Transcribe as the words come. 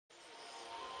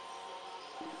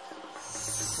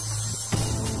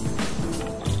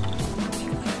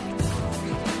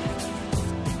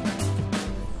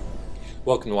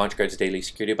Welcome to WatchGuard's Daily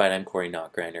Security Byte. I'm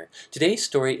Nachreiner. Today's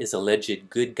story is alleged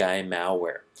good guy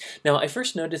malware. Now, I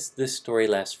first noticed this story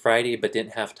last Friday but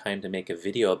didn't have time to make a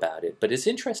video about it, but it's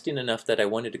interesting enough that I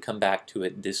wanted to come back to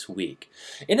it this week.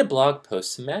 In a blog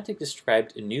post, Symantec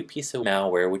described a new piece of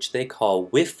malware which they call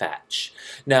WiFatch.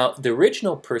 Now, the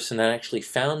original person that actually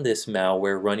found this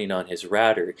malware running on his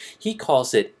router, he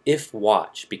calls it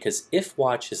InfoSec because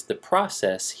InfoSec is the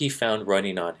process he found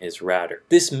running on his router.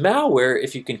 This malware,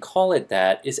 if you can call it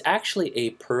that, is actually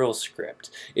a Perl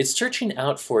script. It's searching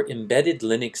out for embedded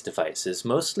Linux devices,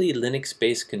 mostly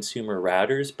Linux-based consumer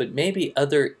routers, but maybe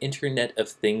other Internet of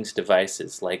Things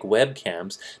devices like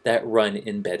webcams that run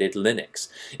embedded Linux.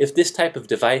 If this type of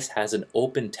device has an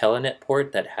open telnet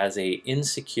port that has a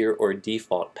insecure or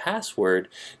default password,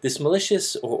 this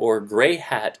malicious or gray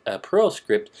hat Perl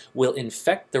script will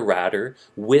infect the router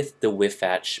with the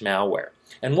WiFatch malware.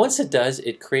 And once it does,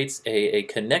 it creates a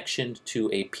connection to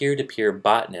a peer-to-peer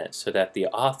botnet so that the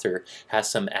author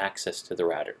has some access to the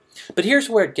router. But here's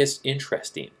where it gets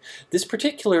interesting. This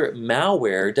particular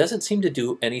malware doesn't seem to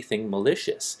do anything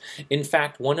malicious. In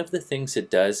fact, one of the things it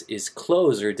does is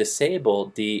close or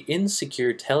disable the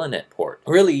insecure telnet port.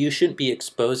 Really, you shouldn't be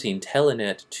exposing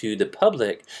telnet to the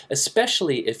public,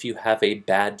 especially if you have a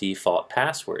bad default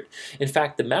password. In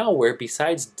fact, the malware,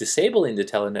 besides disabling the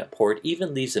telnet port,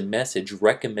 even leaves a message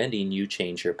recommending you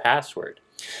change your password.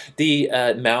 The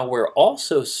malware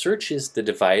also searches the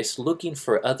device looking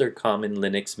for other common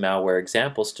Linux malware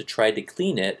examples to try to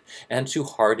clean it and to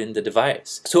harden the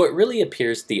device. So it really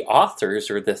appears the authors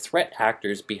or the threat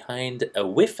actors behind a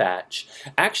WiFatch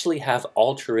actually have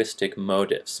altruistic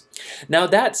motives. Now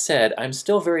that said, I'm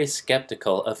still very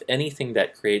skeptical of anything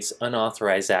that creates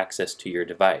unauthorized access to your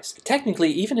device.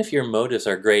 Technically, even if your motives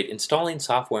are great, installing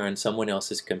software on someone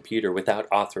else's computer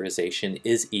without authorization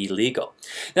is illegal.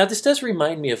 Now this does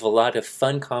remind me of a lot of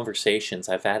fun conversations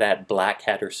I've had at Black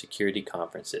Hat or security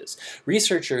conferences.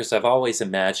 Researchers have always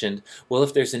imagined, well,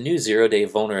 if there's a new zero-day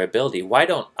vulnerability, why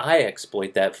don't I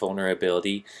exploit that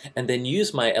vulnerability and then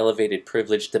use my elevated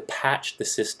privilege to patch the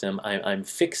system I'm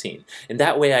fixing? And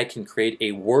that way I can create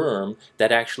a worm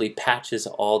that actually patches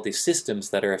all the systems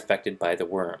that are affected by the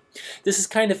worm. This is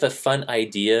kind of a fun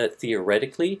idea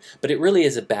theoretically, but it really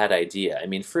is a bad idea. I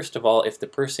mean, first of all, if the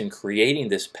person creating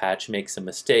this patch makes a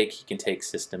mistake, he can take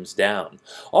systems down.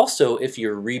 Also, if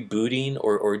you're rebooting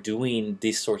or doing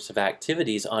these sorts of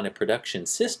activities on a production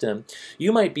system,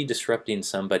 you might be disrupting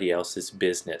somebody else's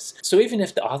business. So even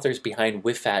if the authors behind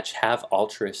WiFatch have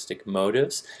altruistic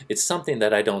motives, it's something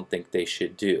that I don't think they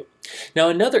should do. Now,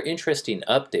 another interesting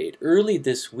update. Early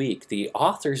this week, the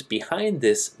authors behind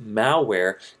this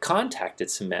malware contacted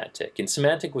Symantec, and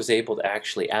Symantec was able to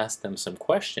actually ask them some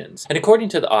questions. And according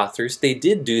to the authors, they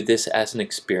did do this as an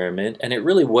experiment, and it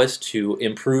really was to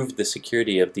improve the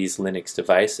security of these Linux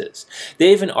devices.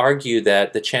 They even argue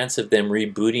that the chance of them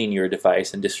rebooting your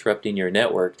device and disrupting your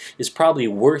network is probably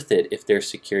worth it if they're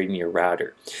securing your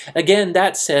router. Again,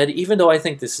 that said, even though I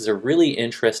think this is a really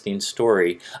interesting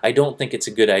story, I don't think it's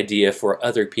a good idea for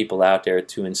other people out there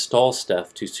to install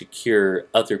stuff to secure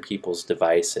other people's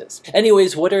devices.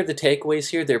 Anyways, what are the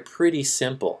takeaways here? They're pretty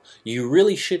simple. You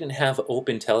really shouldn't have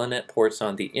open telnet ports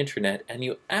on the internet, and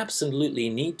you absolutely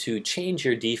need to change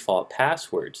your default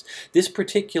passwords. This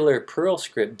particular Perl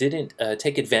script didn't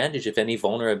take advantage of any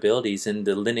vulnerabilities in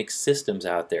the Linux systems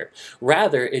out there.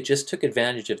 Rather, it just took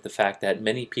advantage of the fact that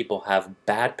many people have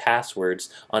bad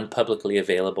passwords on publicly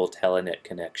available telnet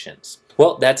connections.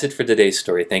 Well, that's it for today's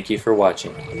story. Thank you for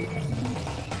watching.